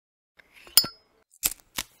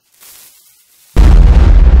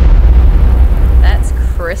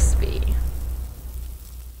crispy.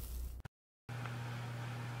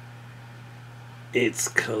 It's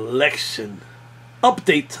collection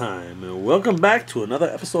update time, and welcome back to another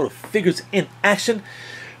episode of Figures in Action.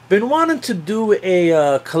 Been wanting to do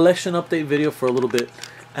a collection update video for a little bit,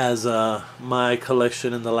 as my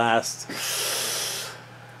collection in the last,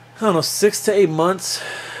 I don't know, 6 to 8 months,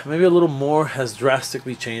 maybe a little more, has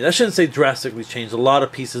drastically changed. I shouldn't say drastically changed. A lot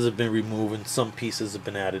of pieces have been removed and some pieces have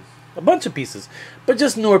been added. A bunch of pieces, but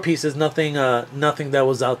just newer pieces. Nothing that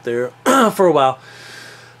was out there for a while.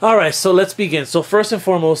 Alright, so let's begin. So first and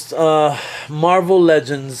foremost, Marvel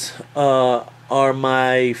Legends are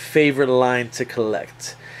my favorite line to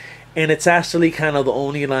collect. And it's actually kind of the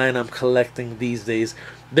only line I'm collecting these days.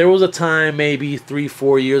 There was a time, maybe 3,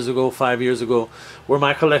 4 years ago, 5 years ago, where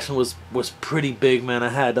my collection was pretty big, man. I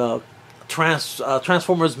had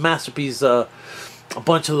Transformers Masterpiece, a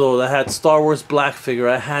bunch of those. I had Star Wars Black Figure.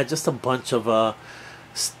 I had just a bunch of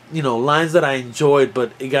lines that I enjoyed,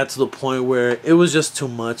 but it got to the point where it was just too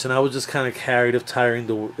much, and I was just kind of tired of carrying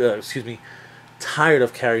the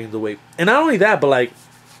weight. And not only that, but like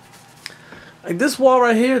this wall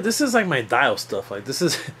right here, this is like my Dio stuff. Like this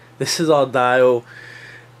is all Dio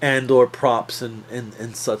and or props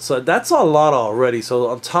and such. So that's a lot already. So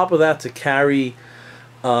on top of that, to carry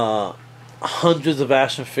hundreds of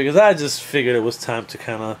action figures, I just figured it was time to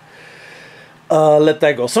kind of let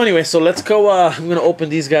that go. So anyway, so let's go. I'm gonna open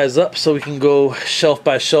these guys up so we can go shelf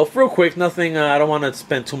by shelf real quick. Nothing. I don't want to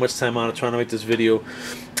spend too much time on it, trying to make this video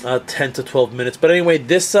 10 to 12 minutes. But anyway,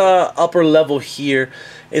 this upper level here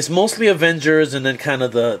is mostly Avengers and then kind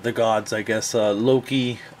of the gods, I guess.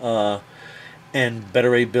 Loki and Beta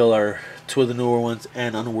Ray Bill are 2 of the newer ones,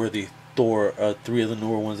 and Unworthy Thor are 3 of the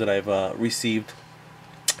newer ones that I've received.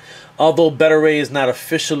 Although Beta Ray is not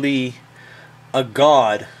officially a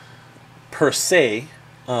god per se,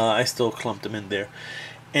 I still clumped them in there.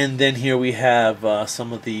 And then here we have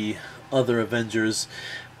some of the other Avengers,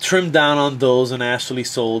 trimmed down on those, and actually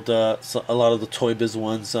sold a lot of the Toy Biz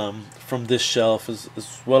ones from this shelf as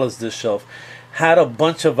well as this shelf. Had a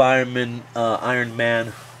bunch of Iron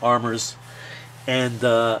Man armors, and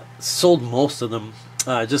sold most of them.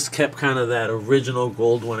 Just kept kind of that original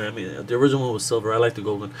gold one. I mean, the original one was silver. I like the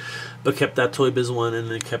gold one, but kept that Toy Biz one, and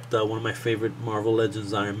then kept one of my favorite Marvel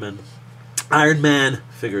Legends Iron Man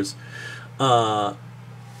figures. And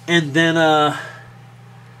then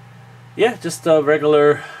yeah, just a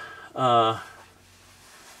regular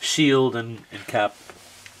shield and cap.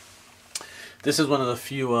 This is one of the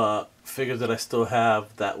few figures that I still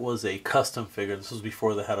have that was a custom figure. This was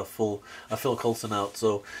before they had a Phil Coulson out,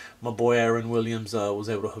 so my boy Aaron Williams was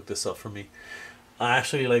able to hook this up for me. I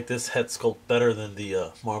actually like this head sculpt better than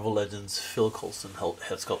the Marvel Legends Phil Coulson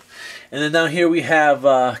head sculpt. And then down here we have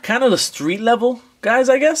kind of the street level guys,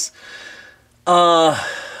 I guess.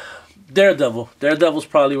 Daredevil. Daredevil's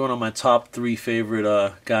probably one of my top 3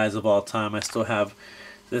 favorite guys of all time.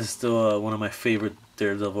 This is still one of my favorite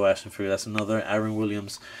Daredevil action figures. That's another Aaron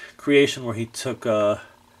Williams creation where he took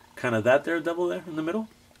kind of that Daredevil there in the middle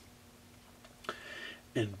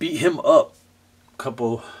and beat him up.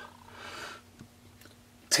 Couple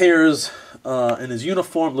tears in his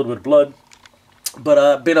uniform, a little bit of blood, but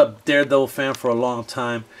I've been a Daredevil fan for a long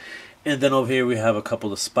time. And then over here we have a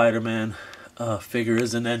couple of Spider-Man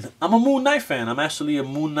figures, and then I'm a Moon Knight fan. I'm actually a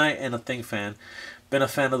Moon Knight and a Thing fan. Been a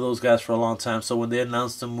fan of those guys for a long time, so when they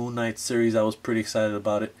announced the Moon Knight series, I was pretty excited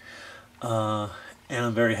about it, and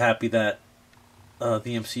I'm very happy that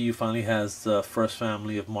the MCU finally has the first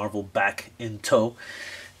family of Marvel back in tow.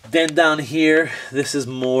 Then down here, this is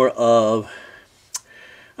more of, I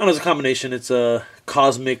don't know, it's a combination. It's a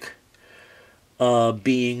cosmic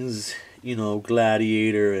beings, you know,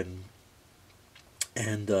 Gladiator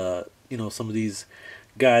and you know, some of these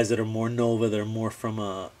guys that are more Nova, that are more from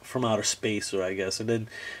outer space, or I guess. And then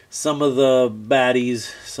some of the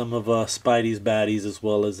baddies, some of Spidey's baddies, as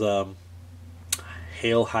well as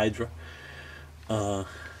Hail Hydra. So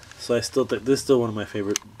I still think this is still one of my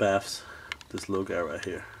favorite BAFs. This little guy right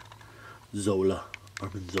here, Zola,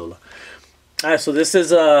 Armin Zola. Alright, so this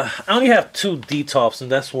is I only have 2 D-tops,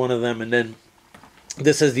 and that's one of them, and then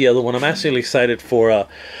this is the other one. I'm actually excited for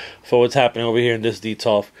what's happening over here in this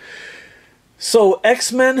D-top. So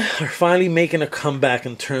X-Men are finally making a comeback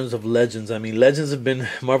in terms of Legends. I mean,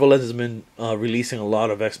 Marvel Legends have been releasing a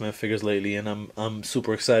lot of X-Men figures lately, and I'm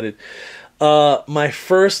super excited. My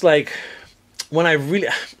first, like,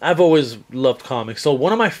 I've always loved comics. So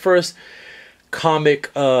one of my first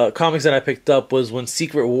comics that I picked up was when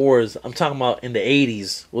Secret Wars, I'm talking about in the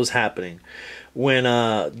 80s, was happening. when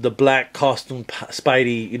the black costume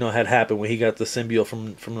Spidey, you know, had happened, when he got the symbiote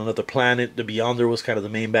from another planet. The Beyonder was kind of the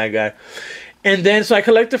main bad guy. And then, so I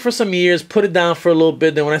collected for some years, put it down for a little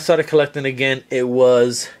bit. Then when I started collecting again, it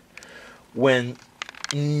was when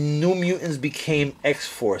New Mutants became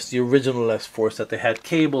X-Force, the original X-Force, that they had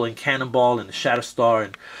Cable and Cannonball and Shatterstar,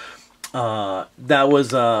 and that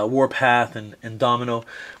was Warpath and Domino.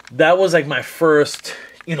 That was like my first,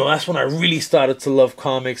 you know, that's when I really started to love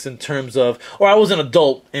comics in terms of, or I was an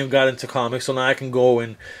adult and got into comics, so now I can go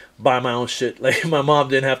and buy my own shit. Like, my mom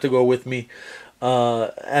didn't have to go with me,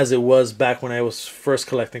 as it was back when I was first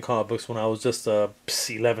collecting comic books, when I was just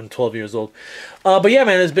 11, 12 years old. But yeah,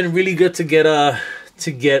 man, it's been really good to get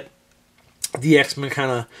the X-Men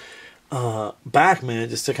kind of back, man,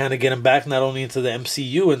 just to kind of get them back, not only into the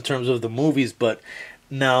MCU in terms of the movies, but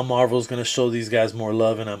now Marvel's going to show these guys more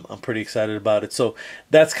love, and I'm pretty excited about it. So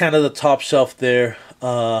that's kind of the top shelf there.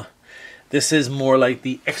 This is more like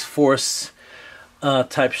the X-Force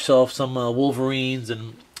type shelf, some Wolverines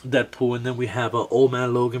and Deadpool, and then we have Old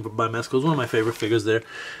Man Logan by Mezco. It's one of my favorite figures there.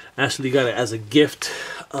 Actually got it as a gift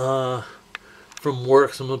from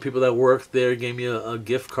work. Some of the people that worked there gave me a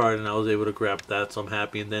gift card, and I was able to grab that, so I'm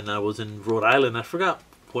happy. And then I was in Rhode Island. I forgot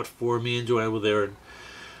what for. Me and Joanne were there,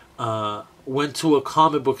 and went to a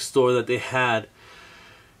comic book store that they had.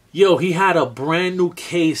 Yo, he had a brand new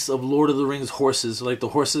case of Lord of the Rings horses, like the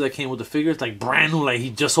horses that came with the figures, like brand new. Like, he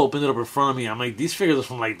just opened it up in front of me. I'm like, these figures are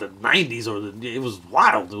from like the 90s, or it was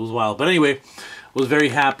wild. It was wild. But anyway, was very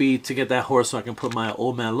happy to get that horse so I can put my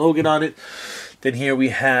Old Man Logan on it. Then here we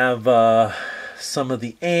have some of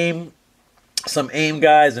the some AIM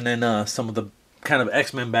guys, and then some of the kind of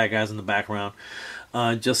X-Men bad guys in the background.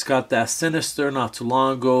 Just got that Sinister not too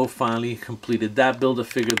long ago. Finally completed that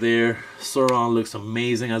Build-A-Figure there. Sauron looks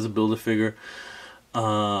amazing as a Build-A-Figure.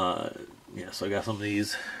 Yeah, so I got some of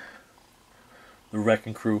these. The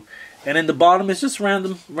Wrecking Crew. And in the bottom is just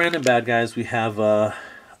random bad guys. We have a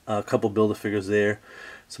couple Build-A-Figures there.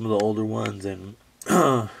 Some of the older ones. And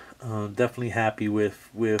definitely happy with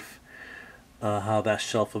how that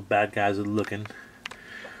shelf of bad guys are looking.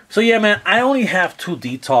 So yeah, man, I only have 2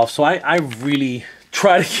 Detolfs, so I really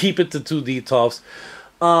try to keep it to 2 Detolfs.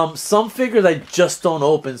 Some figures I just don't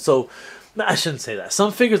open, so I shouldn't say that.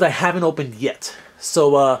 Some figures I haven't opened yet.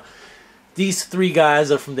 So these 3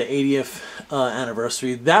 guys are from the 80th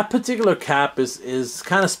anniversary. That particular cap is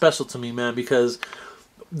kind of special to me, man, because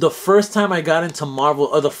the first time I got into Marvel,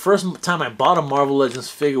 or the first time I bought a Marvel Legends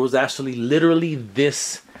figure, was actually literally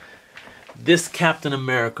this Captain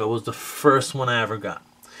America was the first one I ever got.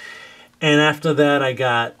 And after that, I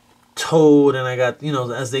got Toad, and I got, you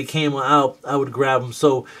know, as they came out, I would grab them.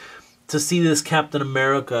 So to see this Captain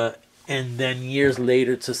America, and then years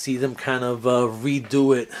later to see them kind of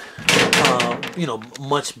redo it, you know,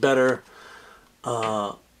 much better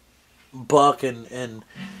buck and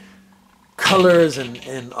colors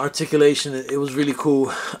and articulation, it was really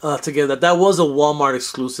cool to get that. That was a Walmart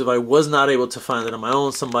exclusive. I was not able to find it on my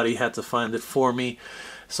own. Somebody had to find it for me.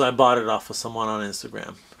 So I bought it off of someone on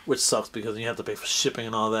Instagram. Which sucks because you have to pay for shipping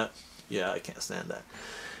and all that. Yeah, I can't stand that.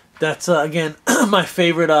 That's, again, my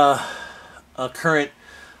favorite current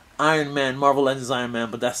Iron Man, Marvel Legends Iron Man,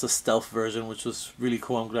 but that's the stealth version, which was really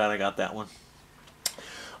cool. I'm glad I got that one.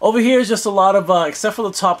 Over here is just a lot of, except for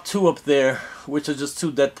the top 2 up there, which are just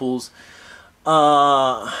 2 Deadpools,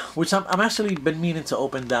 which I'm actually been meaning to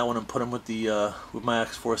open that one and put them with the with my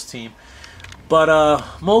X-Force team. But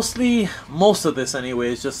most of this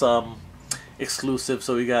anyway is just exclusive.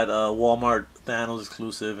 So we got Walmart Thanos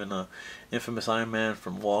exclusive, and Infamous Iron Man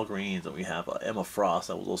from Walgreens, and we have Emma Frost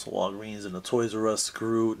that was also Walgreens, and the Toys R Us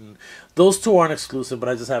Groot, and those 2 aren't exclusive, but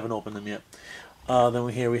I just haven't opened them yet. Then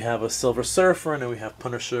we have a Silver Surfer, and then we have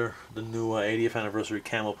Punisher, the new 80th anniversary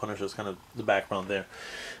camo Punisher is kind of the background there.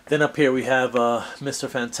 Then up here we have Mr.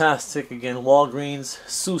 Fantastic, again Walgreens,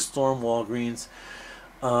 Sue Storm Walgreens,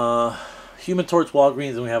 Human Torch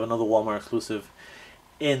Walgreens, and we have another Walmart exclusive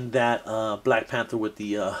in that Black Panther with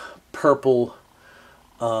the purple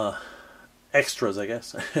extras, I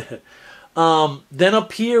guess. Then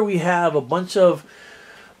up here we have a bunch of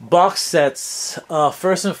box sets.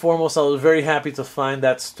 First and foremost, I was very happy to find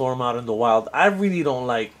that Storm out in the wild. I really don't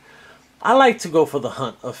like... I like to go for the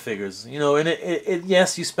hunt of figures, you know, and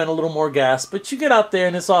yes, you spend a little more gas, but you get out there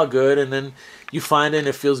and it's all good, and then you find it and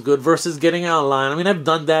it feels good, versus getting out online. I mean, I've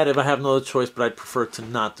done that if I have no other choice, but I'd prefer to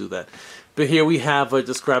not do that. But here we have, I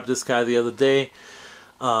just grabbed this guy the other day,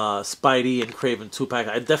 Spidey and Kraven 2-pack.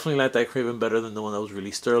 I definitely like that Kraven better than the one that was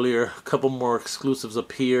released earlier. A couple more exclusives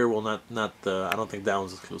up here. Well, not the, I don't think that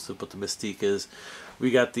one's exclusive, but the Mystique is.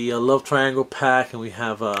 We got the Love Triangle pack, and we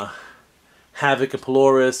have Havoc and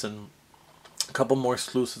Polaris, and A couple more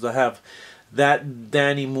exclusives. I have that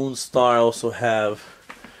Danny Moonstar. I also have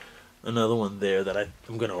another one there that I'm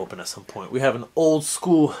going to open at some point. We have an old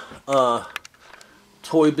school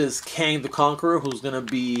Toy Biz Kang the Conqueror, who's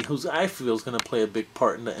I feel is going to play a big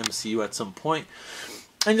part in the MCU at some point.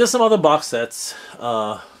 And just some other box sets.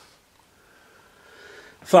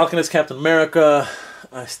 Falcon is Captain America.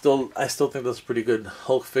 I still think that's a pretty good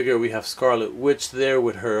Hulk figure. We have Scarlet Witch there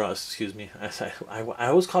with her. Excuse me, I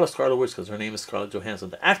always call her Scarlet Witch because her name is Scarlett Johansson,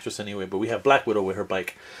 the actress anyway. But we have Black Widow with her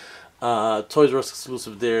bike. Toys R Us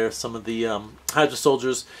exclusive there. Some of the Hydra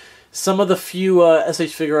Soldiers. Some of the few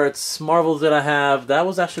SH Figure Arts Marvels that I have. That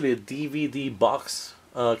was actually a DVD box.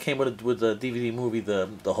 Came with the DVD movie,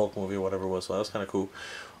 the Hulk movie or whatever it was. So that was kind of cool.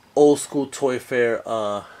 Old school Toy Fair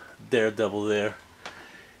Daredevil there.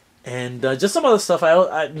 And just some other stuff.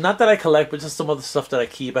 Not that I collect, but just some other stuff that I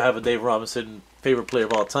keep. I have a Dave Robinson favorite player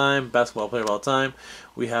of all time, basketball player of all time.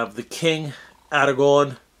 We have the King,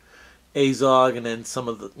 Aragon, Azog, and then some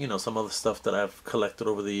of the some other stuff that I've collected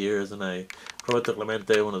over the years. And Roberto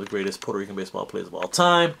Clemente, one of the greatest Puerto Rican baseball players of all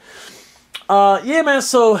time. Yeah, man.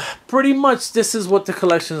 So pretty much this is what the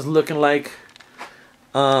collection is looking like.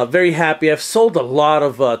 Very happy. I've sold a lot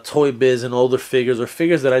of Toy Biz and older figures, or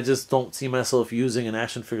figures that I just don't see myself using an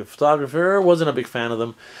action figure photographer. Wasn't a big fan of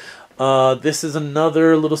them. This is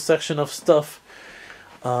another little section of stuff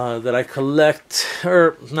that I collect,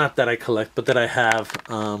 or not that I collect, but that I have.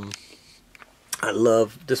 I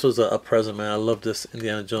love, this was a present, man. I love this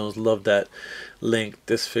Indiana Jones. Love that Link.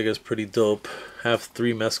 This figure is pretty dope. Have 4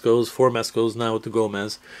 Mescos now with the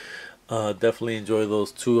Gomez. Definitely enjoy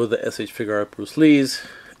those. 2 of the SH Figure Art Bruce Lee's,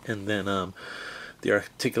 and then the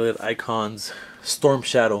articulated icons. Storm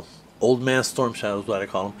Shadow, Old Man Storm Shadow is what I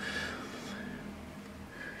call him.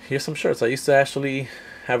 Here's some shirts. I used to actually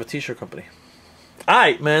have a t-shirt company.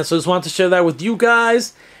 Alright, man, so just wanted to share that with you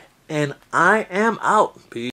guys, and I am out. Peace.